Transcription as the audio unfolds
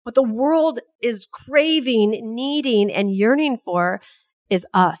What the world is craving, needing, and yearning for is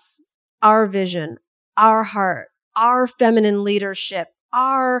us, our vision, our heart, our feminine leadership,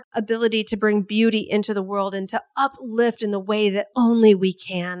 our ability to bring beauty into the world and to uplift in the way that only we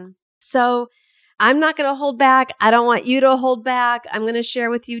can. So I'm not going to hold back. I don't want you to hold back. I'm going to share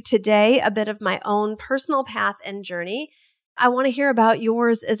with you today a bit of my own personal path and journey. I want to hear about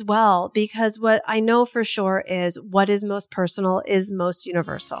yours as well, because what I know for sure is what is most personal is most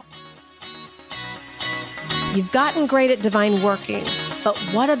universal. You've gotten great at divine working, but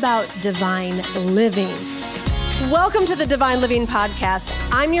what about divine living? Welcome to the Divine Living Podcast.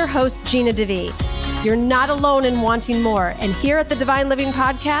 I'm your host, Gina DeVee. You're not alone in wanting more. And here at the Divine Living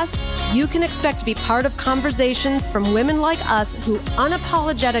Podcast, you can expect to be part of conversations from women like us who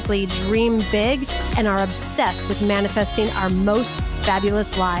unapologetically dream big and are obsessed with manifesting our most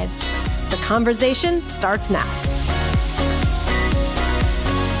fabulous lives. The conversation starts now.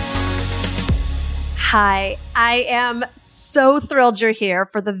 Hi, I am so thrilled you're here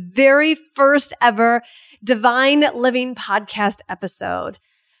for the very first ever Divine Living Podcast episode.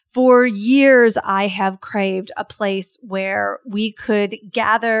 For years, I have craved a place where we could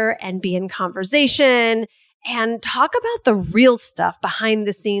gather and be in conversation and talk about the real stuff behind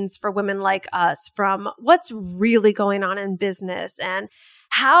the scenes for women like us, from what's really going on in business and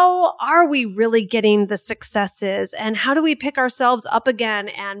how are we really getting the successes and how do we pick ourselves up again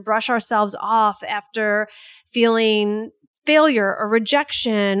and brush ourselves off after feeling failure or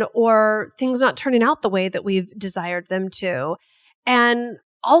rejection or things not turning out the way that we've desired them to. And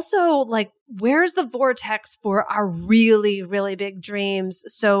also, where's the vortex for our really, really big dreams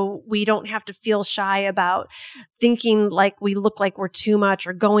so we don't have to feel shy about thinking like we look like we're too much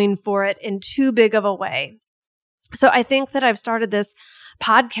or going for it in too big of a way? So I think that I've started this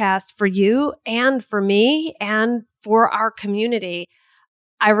podcast for you and for me and for our community.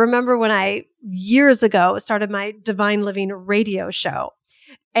 I remember when I, years ago, started my Divine Living radio show,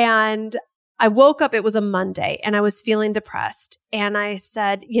 and I woke up, it was a Monday, and I was feeling depressed. And I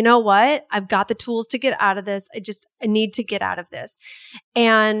said, you know what? I've got the tools to get out of this. I need to get out of this.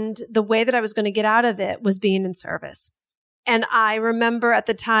 And the way that I was going to get out of it was being in service. And I remember at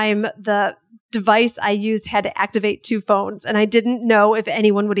the time, the device I used had to activate 2 phones, and I didn't know if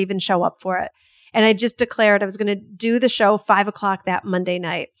anyone would even show up for it. And I just declared I was going to do the show 5:00 that Monday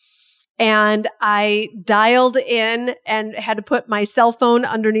night. And I dialed in and had to put my cell phone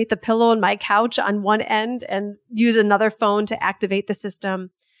underneath the pillow on my couch on one end and use another phone to activate the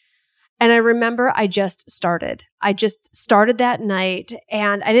system. And I remember I just started that night,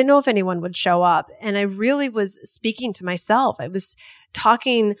 and I didn't know if anyone would show up. And I really was speaking to myself. I was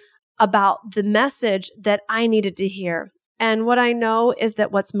talking about the message that I needed to hear. And what I know is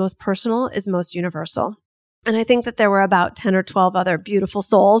that what's most personal is most universal. And I think that there were about 10 or 12 other beautiful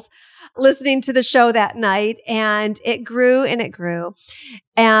souls listening to the show that night, and it grew and it grew.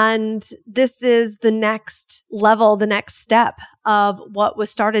 And this is the next level, the next step of what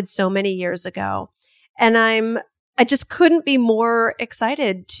was started so many years ago. And I just couldn't be more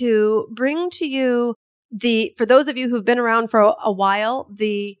excited to bring to you for those of you who've been around for a while,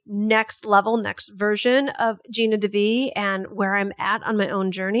 the next level, next version of Gina DeVee and where I'm at on my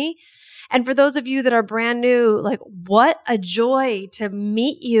own journey. And for those of you that are brand new, what a joy to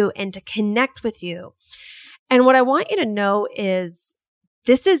meet you and to connect with you. And what I want you to know is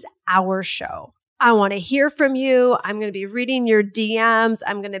this is our show. I want to hear from you. I'm going to be reading your DMs.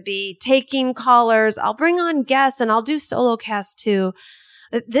 I'm going to be taking callers. I'll bring on guests and I'll do solo casts too.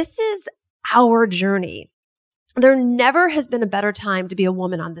 This is our journey. There never has been a better time to be a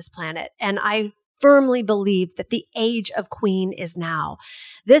woman on this planet. And I firmly believe that the age of queen is now.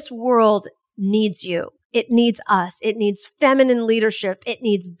 This world needs you. It needs us. It needs feminine leadership. It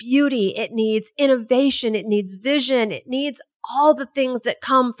needs beauty. It needs innovation. It needs vision. It needs all the things that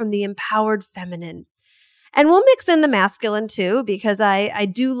come from the empowered feminine. And we'll mix in the masculine too, because I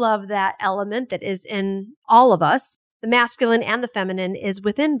do love that element that is in all of us. The masculine and the feminine is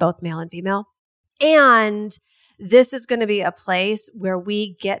within both male and female. And this is going to be a place where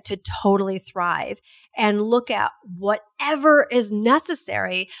we get to totally thrive and look at whatever is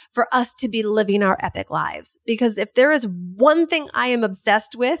necessary for us to be living our epic lives. Because if there is one thing I am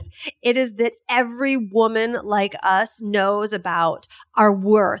obsessed with, it is that every woman like us knows about our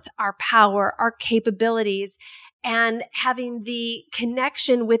worth, our power, our capabilities, and having the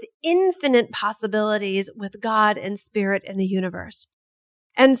connection with infinite possibilities with God and spirit and the universe.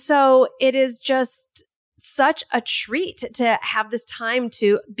 And so it is just such a treat to have this time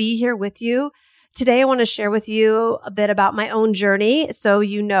to be here with you, Today, I want to share with you a bit about my own journey so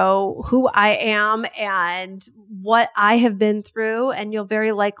you know who I am and what I have been through, and you'll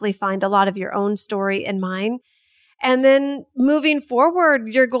very likely find a lot of your own story in mine. And then moving forward,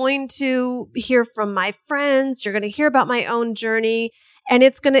 you're going to hear from my friends, you're going to hear about my own journey, and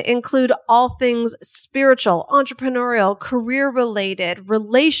it's going to include all things spiritual, entrepreneurial, career-related,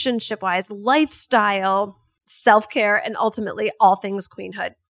 relationship-wise, lifestyle, self-care, and ultimately all things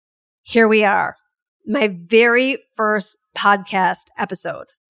queenhood. Here we are. My very first podcast episode.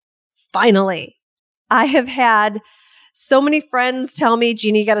 Finally, I have had so many friends tell me,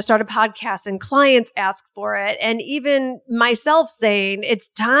 Jeannie, you got to start a podcast, and clients ask for it. And even myself saying, it's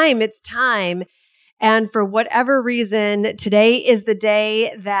time. And for whatever reason, today is the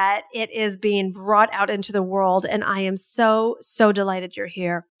day that it is being brought out into the world. And I am so delighted you're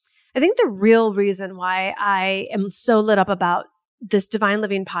here. I think the real reason why I am so lit up about this Divine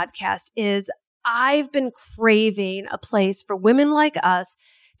Living podcast is I've been craving a place for women like us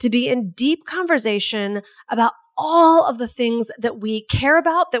to be in deep conversation about all of the things that we care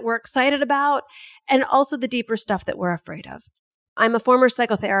about, that we're excited about, and also the deeper stuff that we're afraid of. I'm a former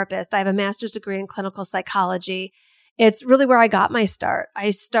psychotherapist. I have a master's degree in clinical psychology. It's really where I got my start. I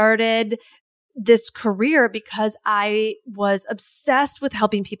started this career because I was obsessed with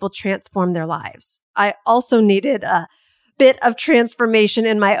helping people transform their lives. I also needed a bit of transformation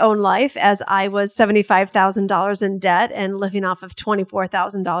in my own life as I was $75,000 in debt and living off of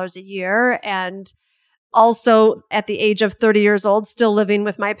 $24,000 a year. And also at the age of 30 years old, still living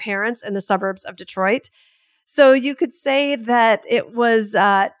with my parents in the suburbs of Detroit. So you could say that it was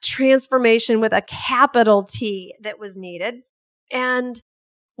transformation with a capital T that was needed. And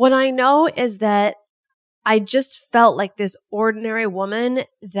what I know is that I just felt like this ordinary woman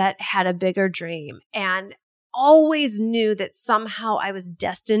that had a bigger dream and always knew that somehow I was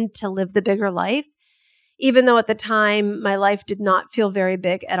destined to live the bigger life, even though at the time my life did not feel very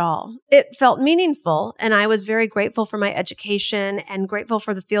big at all. It felt meaningful, and I was very grateful for my education and grateful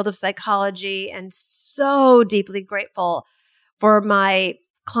for the field of psychology and so deeply grateful for my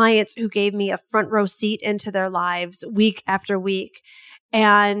clients who gave me a front row seat into their lives week after week,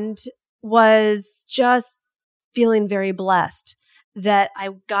 and was just feeling very blessed that I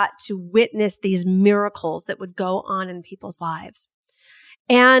got to witness these miracles that would go on in people's lives.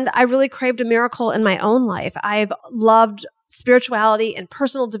 And I really craved a miracle in my own life. I've loved spirituality and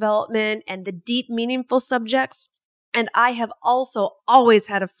personal development and the deep, meaningful subjects. And I have also always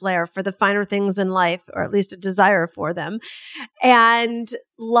had a flair for the finer things in life, or at least a desire for them, and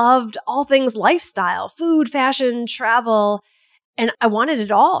loved all things lifestyle, food, fashion, travel. And I wanted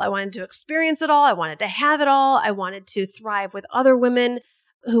it all. I wanted to experience it all. I wanted to have it all. I wanted to thrive with other women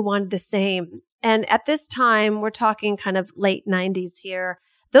who wanted the same. And at this time, we're talking kind of late 90s here,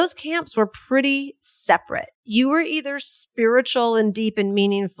 those camps were pretty separate. You were either spiritual and deep and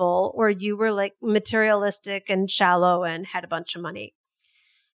meaningful, or you were like materialistic and shallow and had a bunch of money.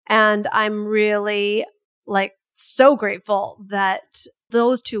 And I'm really so grateful that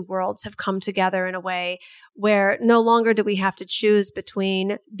those two worlds have come together in a way where no longer do we have to choose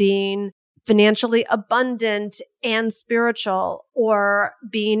between being financially abundant and spiritual, or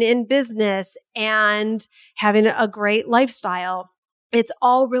being in business and having a great lifestyle. It's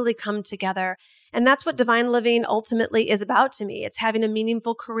all really come together. And that's what Divine Living ultimately is about to me. It's having a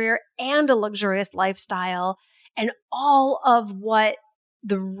meaningful career and a luxurious lifestyle, and all of what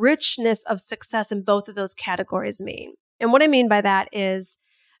the richness of success in both of those categories mean. And what I mean by that is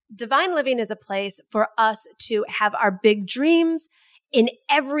Divine Living is a place for us to have our big dreams in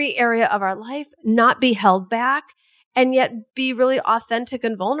every area of our life, not be held back, and yet be really authentic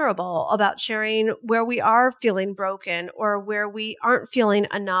and vulnerable about sharing where we are feeling broken, or where we aren't feeling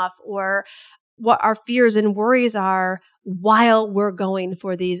enough, or what our fears and worries are while we're going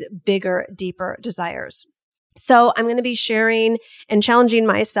for these bigger, deeper desires. So I'm going to be sharing and challenging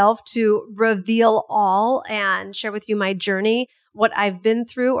myself to reveal all and share with you my journey, what I've been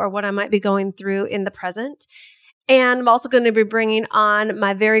through or what I might be going through in the present. And I'm also going to be bringing on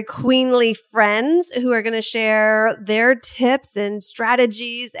my very queenly friends who are going to share their tips and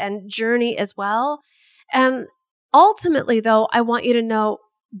strategies and journey as well. And ultimately, though, I want you to know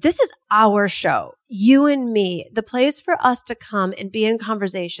this is our show, you and me, the place for us to come and be in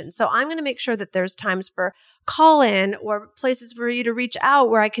conversation. So I'm going to make sure that there's times for call in or places for you to reach out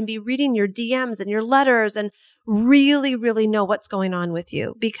where I can be reading your DMs and your letters and really, really know what's going on with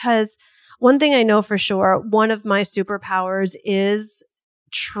you. Because one thing I know for sure, one of my superpowers is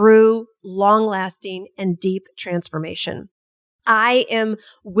true, long-lasting, and deep transformation. I am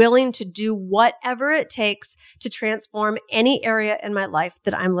willing to do whatever it takes to transform any area in my life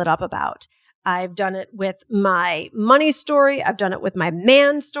that I'm lit up about. I've done it with my money story. I've done it with my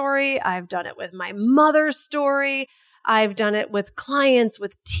man story. I've done it with my mother's story. I've done it with clients,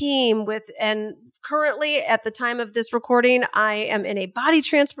 with team, and currently at the time of this recording, I am in a body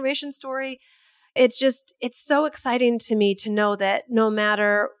transformation story. It's so exciting to me to know that no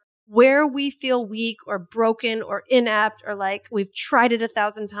matter where we feel weak or broken or inept or like we've tried it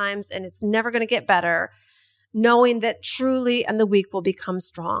 1,000 times and it's never going to get better, knowing that truly and the weak will become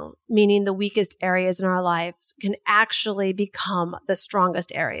strong, meaning the weakest areas in our lives can actually become the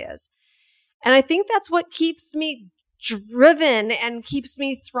strongest areas. And I think that's what keeps me driven and keeps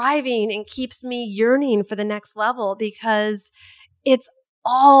me thriving and keeps me yearning for the next level, because it's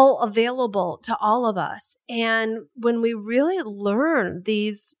all available to all of us. And when we really learn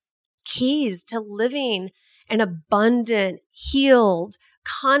these keys to living an abundant, healed,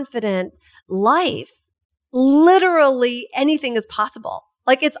 confident life, literally anything is possible.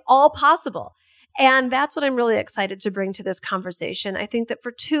 Like, it's all possible. And that's what I'm really excited to bring to this conversation. I think that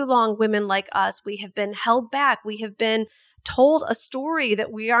for too long, women like us, we have been held back. We have been told a story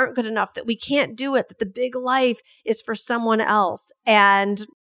that we aren't good enough, that we can't do it, that the big life is for someone else. And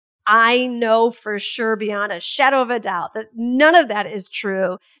I know for sure, beyond a shadow of a doubt, that none of that is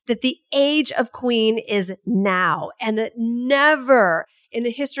true, that the age of queen is now, and that never in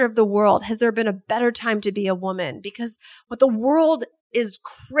the history of the world has there been a better time to be a woman, because what the world is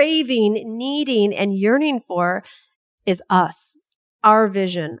craving, needing, and yearning for is us, our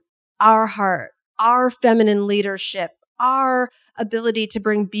vision, our heart, our feminine leadership, our ability to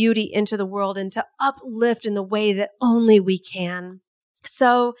bring beauty into the world and to uplift in the way that only we can.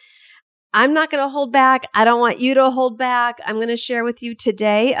 So I'm not going to hold back. I don't want you to hold back. I'm going to share with you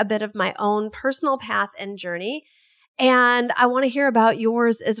today a bit of my own personal path and journey. And I want to hear about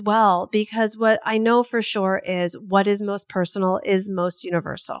yours as well, because what I know for sure is what is most personal is most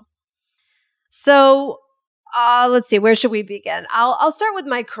universal. So let's see, where should we begin? I'll start with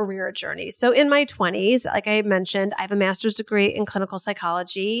my career journey. So in my 20s, like I mentioned, I have a master's degree in clinical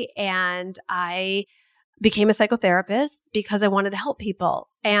psychology, and I became a psychotherapist because I wanted to help people.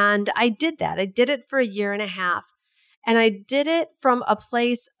 And I did that. I did it for a year and a half. And I did it from a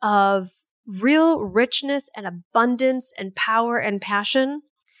place of real richness and abundance and power and passion.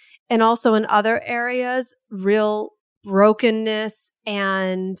 And also in other areas, real brokenness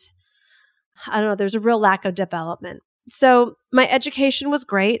and I don't know, there's a real lack of development. So my education was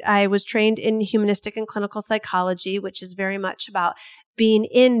great. I was trained in humanistic and clinical psychology, which is very much about being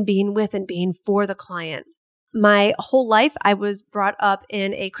in, being with, and being for the client. My whole life, I was brought up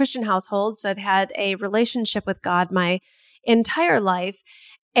in a Christian household. So I've had a relationship with God my entire life.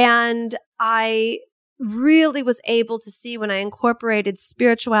 And I really was able to see, when I incorporated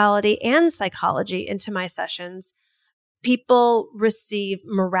spirituality and psychology into my sessions, people receive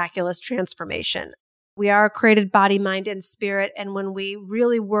miraculous transformation. We are a created body, mind, and spirit. And when we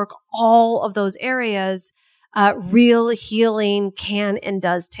really work all of those areas, real healing can and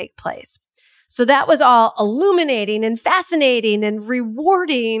does take place. So that was all illuminating and fascinating and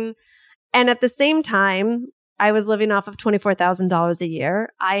rewarding. And at the same time, I was living off of $24,000 a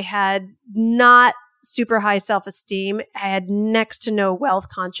year. I had not super high self-esteem. I had next to no wealth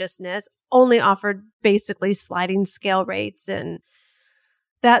consciousness, only offered basically sliding scale rates and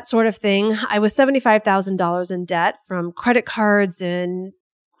that sort of thing. I was $75,000 in debt from credit cards and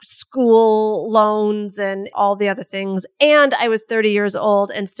school loans and all the other things. And I was 30 years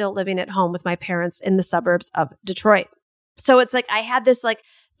old and still living at home with my parents in the suburbs of Detroit. So it's like I had this like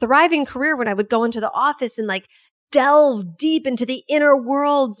thriving career when I would go into the office and like delve deep into the inner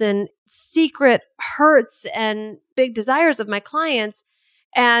worlds and secret hurts and big desires of my clients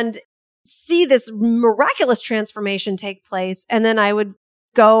and see this miraculous transformation take place. And then I would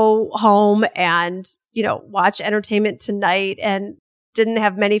go home and, watch Entertainment Tonight and didn't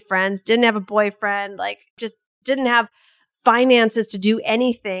have many friends, didn't have a boyfriend, like just didn't have finances to do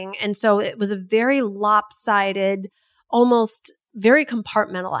anything. And so it was a very lopsided, almost very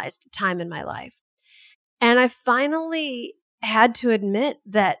compartmentalized time in my life. And I finally had to admit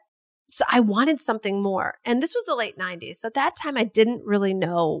that I wanted something more. And this was the late 90s. So at that time, I didn't really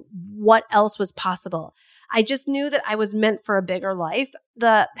know what else was possible. I just knew that I was meant for a bigger life.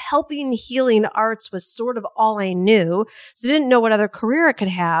 The helping, healing arts was sort of all I knew. So I didn't know what other career I could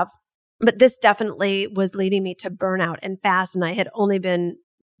have. But this definitely was leading me to burnout and fast. And I had only been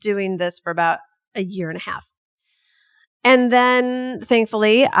doing this for about a year and a half. And then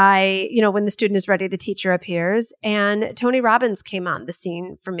thankfully, when the student is ready, the teacher appears, and Tony Robbins came on the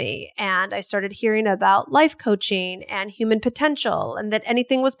scene for me. And I started hearing about life coaching and human potential and that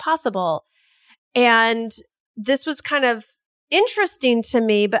anything was possible. And this was kind of interesting to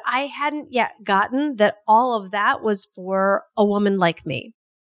me, but I hadn't yet gotten that all of that was for a woman like me.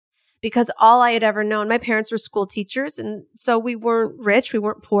 Because all I had ever known, my parents were school teachers, and so we weren't rich, we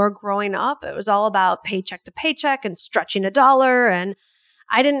weren't poor growing up. It was all about paycheck to paycheck and stretching a dollar. And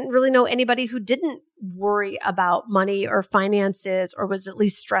I didn't really know anybody who didn't worry about money or finances or was at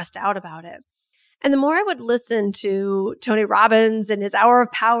least stressed out about it. And the more I would listen to Tony Robbins and his Hour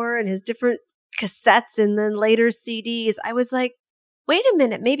of Power and his different cassettes and then later CDs, I was like, wait a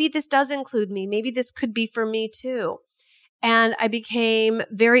minute, maybe this does include me. Maybe this could be for me too. And I became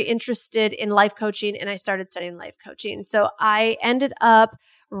very interested in life coaching and I started studying life coaching. So I ended up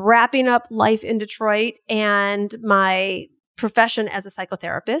wrapping up life in Detroit and my profession as a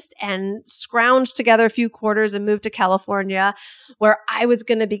psychotherapist and scrounged together a few quarters and moved to California where I was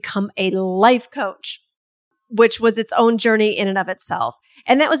going to become a life coach, which was its own journey in and of itself.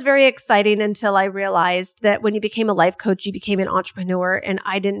 And that was very exciting until I realized that when you became a life coach, you became an entrepreneur and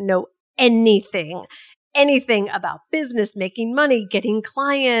I didn't know anything about business, making money, getting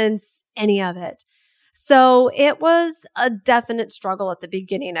clients, any of it. So it was a definite struggle at the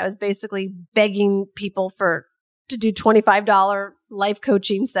beginning. I was basically begging people to do $25 life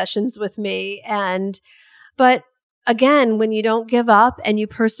coaching sessions with me. But again, when you don't give up and you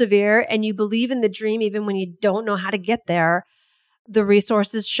persevere and you believe in the dream, even when you don't know how to get there, the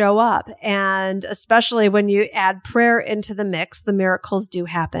resources show up. And especially when you add prayer into the mix, the miracles do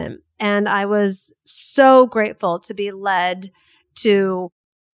happen. And I was so grateful to be led to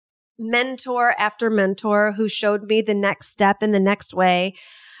mentor after mentor who showed me the next step and the next way.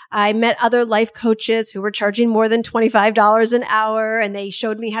 I met other life coaches who were charging more than $25 an hour, and they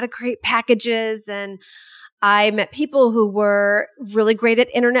showed me how to create packages. And I met people who were really great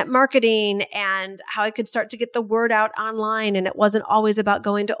at internet marketing and how I could start to get the word out online. And it wasn't always about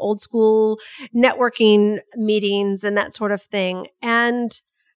going to old school networking meetings and that sort of thing. And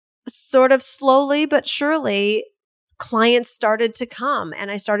sort of slowly but surely, clients started to come and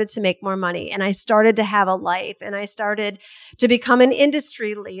I started to make more money and I started to have a life and I started to become an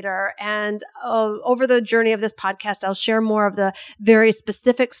industry leader. And over the journey of this podcast, I'll share more of the very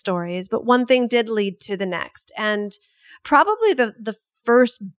specific stories, but one thing did lead to the next. And probably the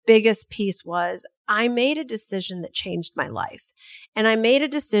first biggest piece was I made a decision that changed my life. And I made a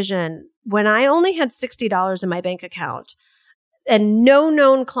decision when I only had $60 in my bank account and no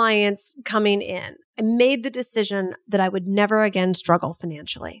known clients coming in. I made the decision that I would never again struggle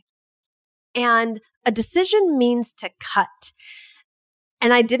financially. And a decision means to cut.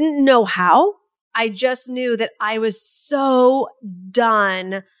 And I didn't know how. I just knew that I was so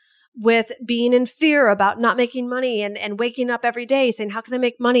done with being in fear about not making money and waking up every day saying, how can I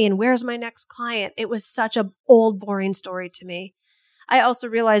make money? And where's my next client? It was such a old, boring story to me. I also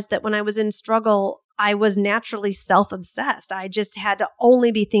realized that when I was in struggle, I was naturally self-obsessed. I just had to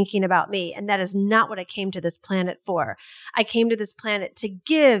only be thinking about me. And that is not what I came to this planet for. I came to this planet to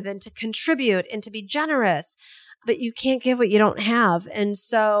give and to contribute and to be generous. But you can't give what you don't have. And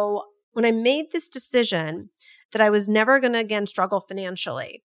so when I made this decision that I was never going to again struggle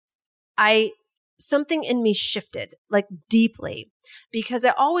financially, something in me shifted like deeply because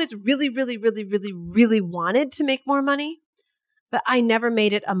I always really wanted to make more money, but I never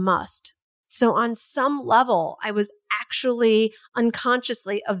made it a must. So on some level, I was actually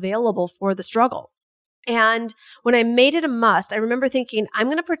unconsciously available for the struggle. And when I made it a must, I remember thinking, I'm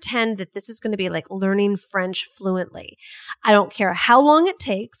going to pretend that this is going to be like learning French fluently. I don't care how long it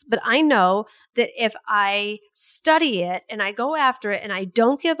takes, but I know that if I study it and I go after it and I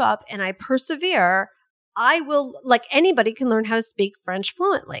don't give up and I persevere, I will, like anybody can learn how to speak French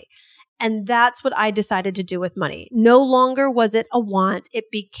fluently. And that's what I decided to do with money. No longer was it a want, it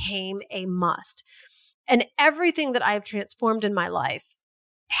became a must. And everything that I've transformed in my life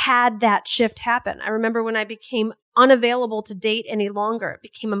had that shift happen. I remember when I became unavailable to date any longer, it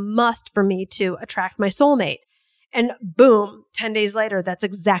became a must for me to attract my soulmate. And boom, 10 days later, that's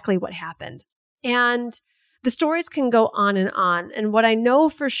exactly what happened. And the stories can go on. And what I know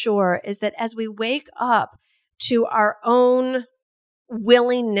for sure is that as we wake up to our own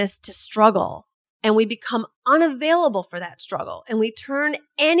willingness to struggle and we become unavailable for that struggle and we turn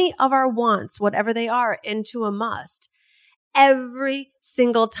any of our wants, whatever they are, into a must, every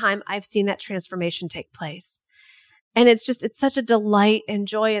single time I've seen that transformation take place. And it's such a delight and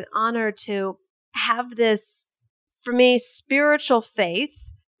joy and honor to have this, for me, spiritual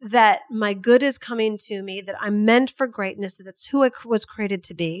faith that my good is coming to me, that I'm meant for greatness, that that's who I was created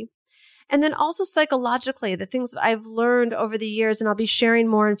to be. And then also psychologically, the things that I've learned over the years, and I'll be sharing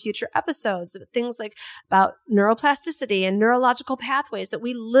more in future episodes, things like about neuroplasticity and neurological pathways, that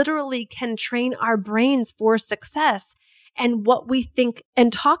we literally can train our brains for success. and what we think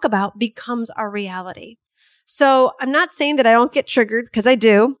and talk about becomes our reality. So I'm not saying that I don't get triggered, because I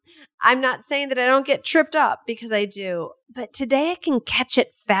do. I'm not saying that I don't get tripped up, because I do. But today I can catch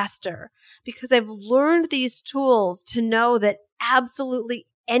it faster because I've learned these tools to know that absolutely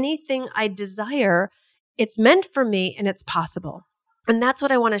anything I desire, it's meant for me and it's possible. And that's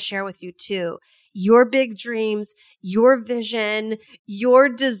what I want to share with you too. Your big dreams, your vision, your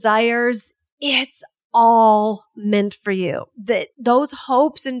desires, it's all meant for you. That those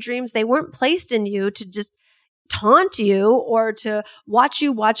hopes and dreams, they weren't placed in you to just taunt you or to watch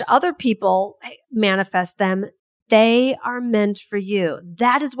you watch other people manifest them. They are meant for you.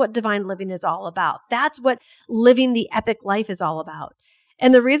 That is what divine living is all about. That's what living the epic life is all about.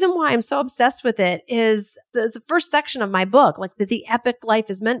 And the reason why I'm so obsessed with it is the first section of my book, like that the epic life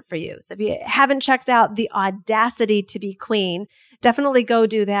is meant for you. So if you haven't checked out The Audacity to Be Queen, definitely go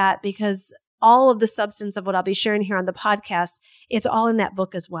do that, because all of the substance of what I'll be sharing here on the podcast, it's all in that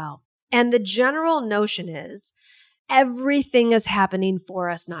book as well. And the general notion is everything is happening for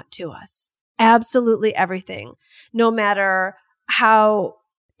us, not to us. Absolutely everything. No matter how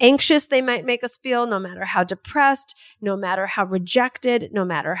anxious they might make us feel, no matter how depressed, no matter how rejected, no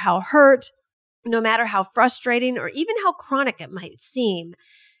matter how hurt, no matter how frustrating or even how chronic it might seem,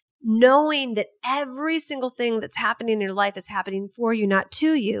 knowing that every single thing that's happening in your life is happening for you, not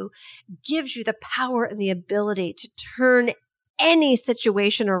to you, gives you the power and the ability to turn any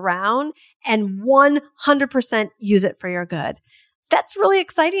situation around and 100% use it for your good. That's really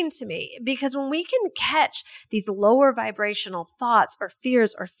exciting to me, because when we can catch these lower vibrational thoughts or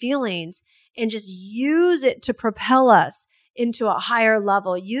fears or feelings and just use it to propel us into a higher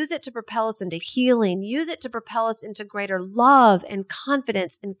level, use it to propel us into healing, use it to propel us into greater love and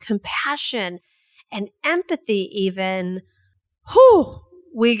confidence and compassion and empathy even,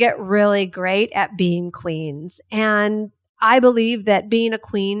 we get really great at being queens. And I believe that being a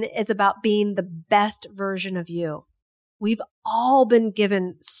queen is about being the best version of you. We've all been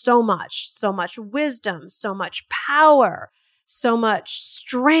given so much wisdom, so much power, so much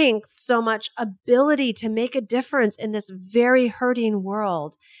strength, so much ability to make a difference in this very hurting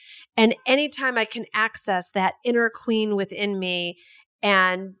world. And anytime I can access that inner queen within me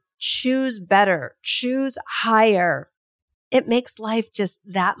and choose better, choose higher, it makes life just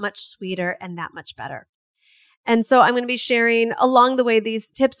that much sweeter and that much better. And so I'm going to be sharing along the way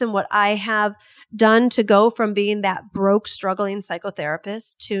these tips and what I have done to go from being that broke, struggling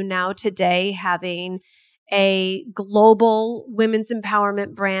psychotherapist to now today having a global women's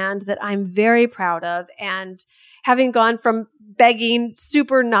empowerment brand that I'm very proud of, and having gone from begging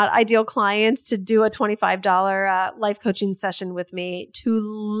super not ideal clients to do a $25 life coaching session with me to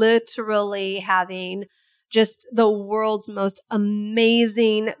literally having just the world's most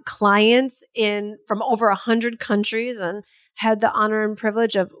amazing clients from over 100 countries, and had the honor and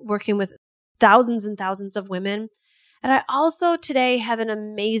privilege of working with thousands and thousands of women. And I also today have an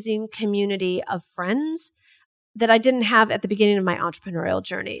amazing community of friends that I didn't have at the beginning of my entrepreneurial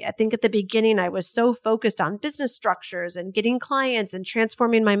journey. I think at the beginning, I was so focused on business structures and getting clients and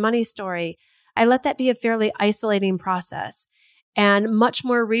transforming my money story. I let that be a fairly isolating process. And much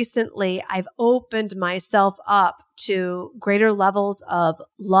more recently, I've opened myself up to greater levels of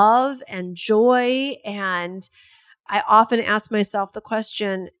love and joy. And I often ask myself the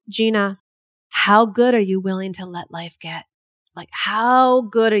question, Gina, how good are you willing to let life get? Like, how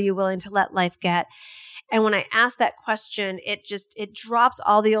good are you willing to let life get? And when I ask that question, it drops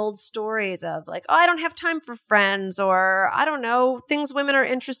all the old stories of like, oh, I don't have time for friends, or I don't know, things women are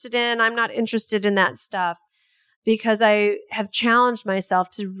interested in. I'm not interested in that stuff. Because I have challenged myself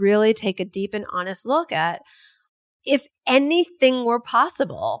to really take a deep and honest look at, if anything were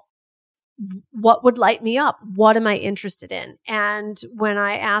possible, what would light me up? What am I interested in? And when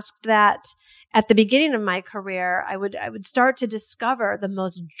I asked that at the beginning of my career, I would start to discover the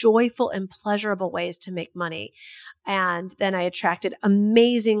most joyful and pleasurable ways to make money. And then I attracted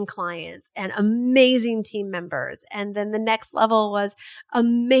amazing clients and amazing team members. And then the next level was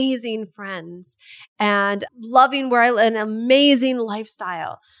amazing friends and loving where I live, an amazing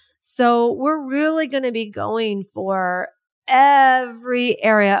lifestyle. So we're really going to be going for every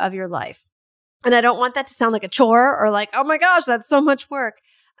area of your life. And I don't want that to sound like a chore or like, oh my gosh, that's so much work.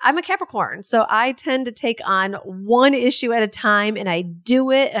 I'm a Capricorn, so I tend to take on one issue at a time, and I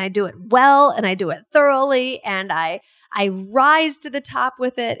do it well, and I do it thoroughly, and I rise to the top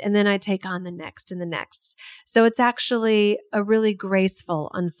with it, and then I take on the next and the next. So it's actually a really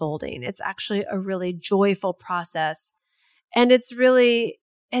graceful unfolding. It's actually a really joyful process. And it's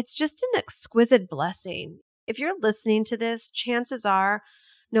just an exquisite blessing. If you're listening to this, chances are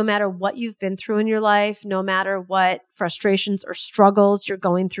no matter what you've been through in your life, no matter what frustrations or struggles you're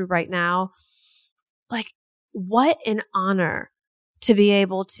going through right now, like, what an honor to be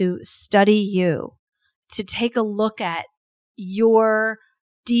able to study you, to take a look at your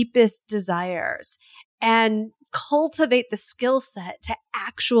deepest desires and cultivate the skill set to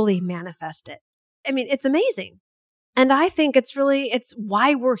actually manifest it. I mean, it's amazing. And I think it's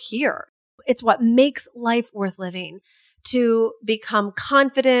why we're here. It's what makes life worth living, to become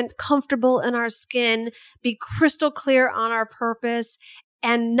confident, comfortable in our skin, be crystal clear on our purpose,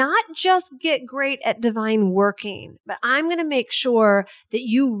 and not just get great at divine working, but I'm going to make sure that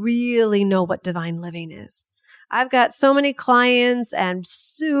you really know what divine living is. I've got so many clients and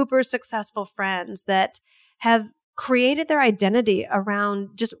super successful friends that have created their identity around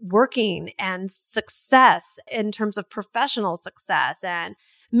just working and success in terms of professional success and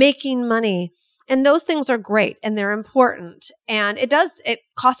making money. And those things are great and they're important. And it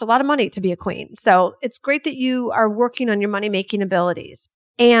costs a lot of money to be a queen. So it's great that you are working on your money making abilities.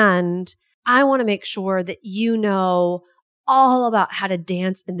 And I want to make sure that you know all about how to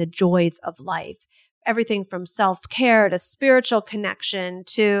dance in the joys of life. Everything from self-care to spiritual connection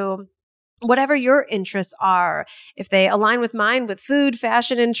to whatever your interests are. If they align with mine with food,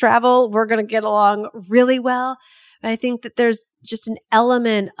 fashion, and travel, we're going to get along really well. But I think that there's just an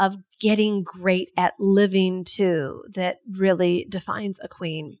element of getting great at living too that really defines a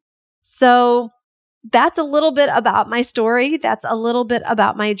queen. So that's a little bit about my story. That's a little bit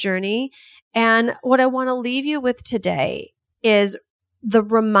about my journey. And what I want to leave you with today is the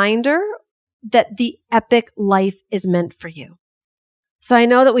reminder that the epic life is meant for you. So I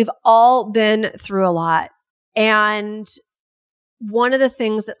know that we've all been through a lot. And one of the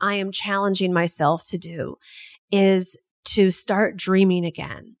things that I am challenging myself to do is to start dreaming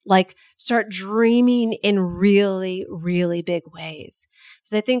again, like start dreaming in really, really big ways.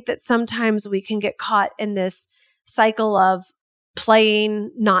 Because I think that sometimes we can get caught in this cycle of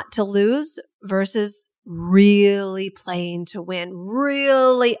playing not to lose versus really playing to win,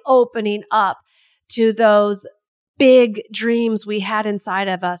 really opening up to those big dreams we had inside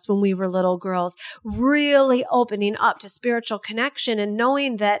of us when we were little girls, really opening up to spiritual connection and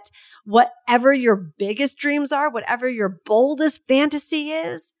knowing that whatever your biggest dreams are, whatever your boldest fantasy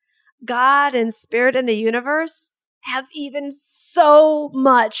is, God and spirit and the universe have even so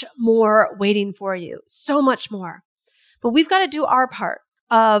much more waiting for you, so much more. But we've got to do our part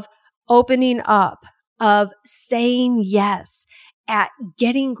of opening up, of saying yes, at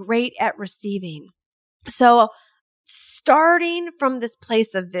getting great at receiving. So starting from this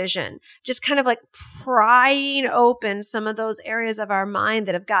place of vision, just kind of like prying open some of those areas of our mind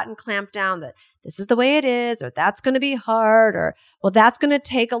that have gotten clamped down, that this is the way it is, or that's going to be hard, or, well, that's going to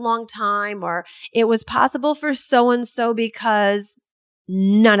take a long time, or it was possible for so-and-so, because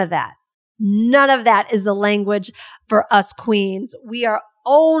none of that is the language for us queens. We are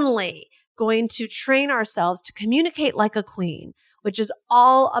only going to train ourselves to communicate like a queen, which is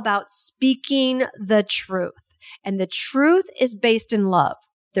all about speaking the truth. And the truth is based in love.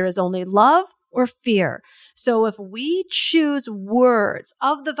 There is only love or fear. So if we choose words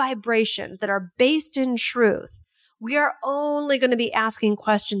of the vibration that are based in truth, we are only going to be asking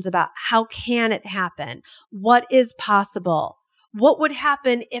questions about how can it happen? What is possible? What would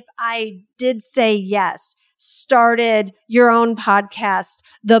happen if I did say yes, started your own podcast,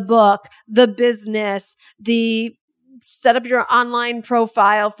 the book, the business, set up your online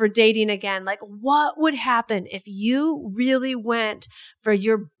profile for dating again? Like, what would happen if you really went for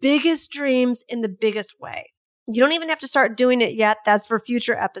your biggest dreams in the biggest way? You don't even have to start doing it yet. That's for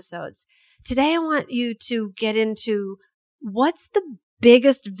future episodes. Today, I want you to get into what's the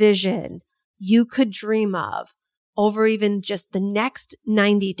biggest vision you could dream of over even just the next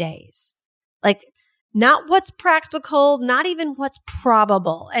 90 days. Like, not what's practical, not even what's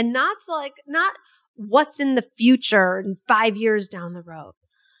probable, and not what's in the future and 5 years down the road.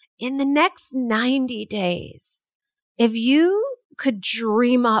 In the next 90 days, if you could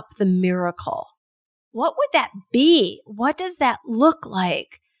dream up the miracle, what would that be? What does that look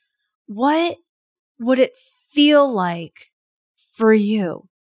like? What would it feel like for you?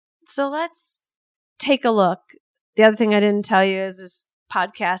 So let's take a look. The other thing I didn't tell you is this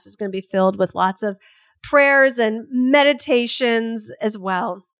podcast is going to be filled with lots of prayers and meditations as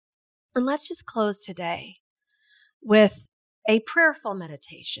well. And let's just close today with a prayerful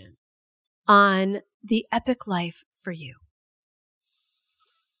meditation on the epic life for you.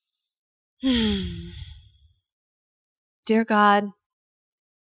 Dear God,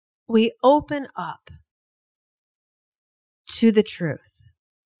 we open up to the truth.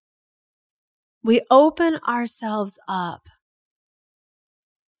 We open ourselves up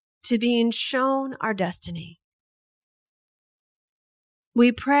to being shown our destiny.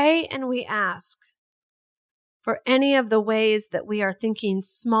 We pray and we ask for any of the ways that we are thinking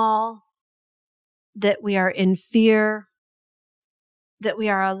small, that we are in fear, that we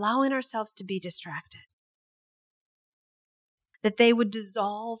are allowing ourselves to be distracted, that they would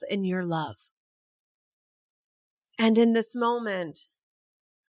dissolve in your love. And in this moment,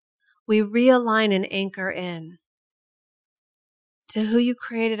 we realign and anchor in to who you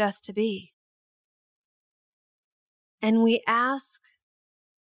created us to be. And we ask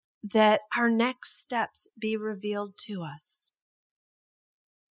that our next steps be revealed to us.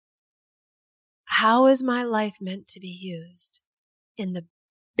 How is my life meant to be used in the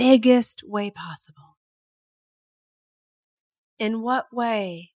biggest way possible? In what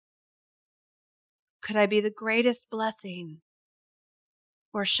way could I be the greatest blessing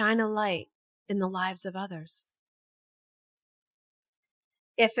or shine a light in the lives of others?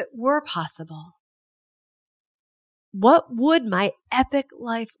 If it were possible, what would my epic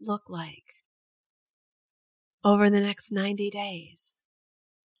life look like over the next 90 days?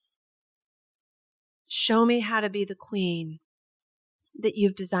 Show me how to be the queen that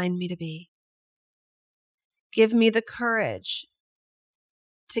you've designed me to be. Give me the courage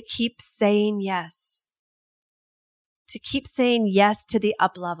to keep saying yes, to keep saying yes to the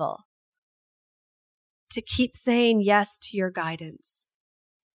up level, to keep saying yes to your guidance,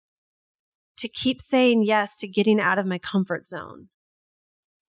 to keep saying yes to getting out of my comfort zone,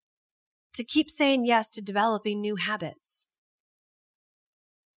 to keep saying yes to developing new habits,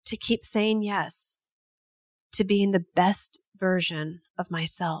 to keep saying yes to being the best version of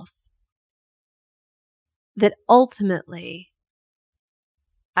myself, that ultimately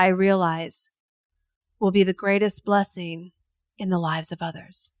I realize will be the greatest blessing in the lives of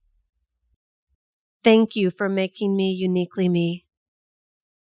others. Thank you for making me uniquely me.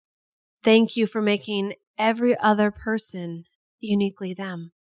 Thank you for making every other person uniquely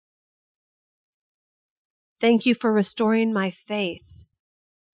them. Thank you for restoring my faith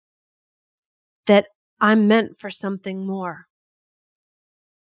that I'm meant for something more.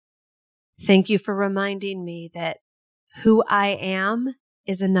 Thank you for reminding me that who I am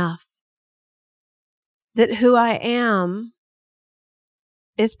is enough. That who I am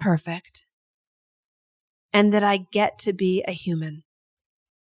is perfect. And that I get to be a human.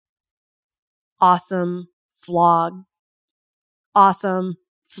 Awesome, flawed,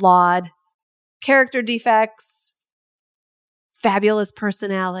 character defects, fabulous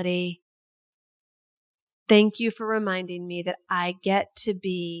personality. Thank you for reminding me that I get to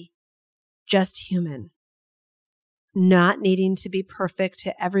be just human, not needing to be perfect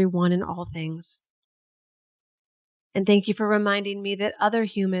to everyone and all things. And thank you for reminding me that other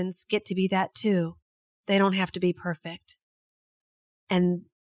humans get to be that too. They don't have to be perfect. And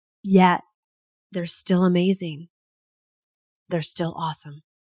yet, they're still amazing. They're still awesome.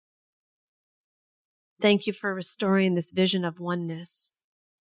 Thank you for restoring this vision of oneness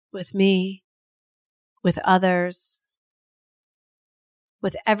with me, with others,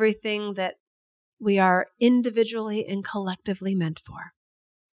 with everything that we are individually and collectively meant for.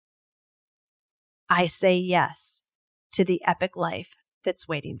 I say yes to the epic life that's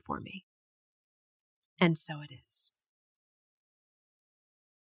waiting for me. And so it is.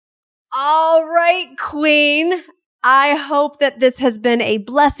 All right, Queen. I hope that this has been a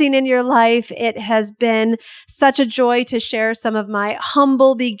blessing in your life. It has been such a joy to share some of my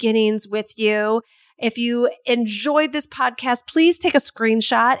humble beginnings with you. If you enjoyed this podcast, please take a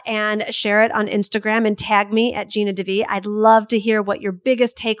screenshot and share it on Instagram and tag me at Gina DeVee. I'd love to hear what your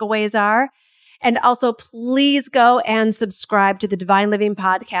biggest takeaways are. And also, please go and subscribe to the Divine Living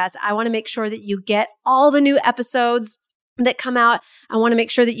Podcast. I want to make sure that you get all the new episodes that come out. I want to make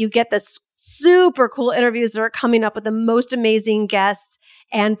sure that you get the super cool interviews that are coming up with the most amazing guests.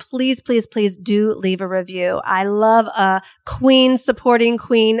 And please, please, please do leave a review. I love a queen supporting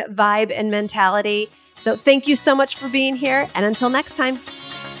queen vibe and mentality. So thank you so much for being here. And until next time.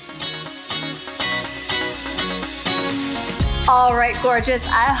 All right, gorgeous.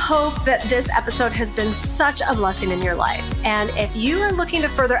 I hope that this episode has been such a blessing in your life. And if you are looking to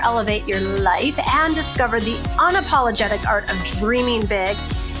further elevate your life and discover the unapologetic art of dreaming big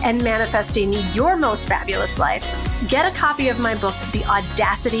and manifesting your most fabulous life, get a copy of my book, The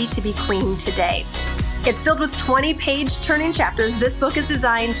Audacity to Be Queen, today. It's filled with 20-page turning chapters. This book is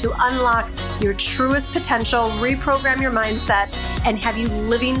designed to unlock your truest potential, reprogram your mindset, and have you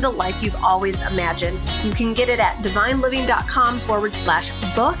living the life you've always imagined. You can get it at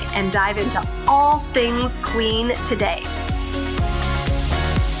divineliving.com/book and dive into all things queen today.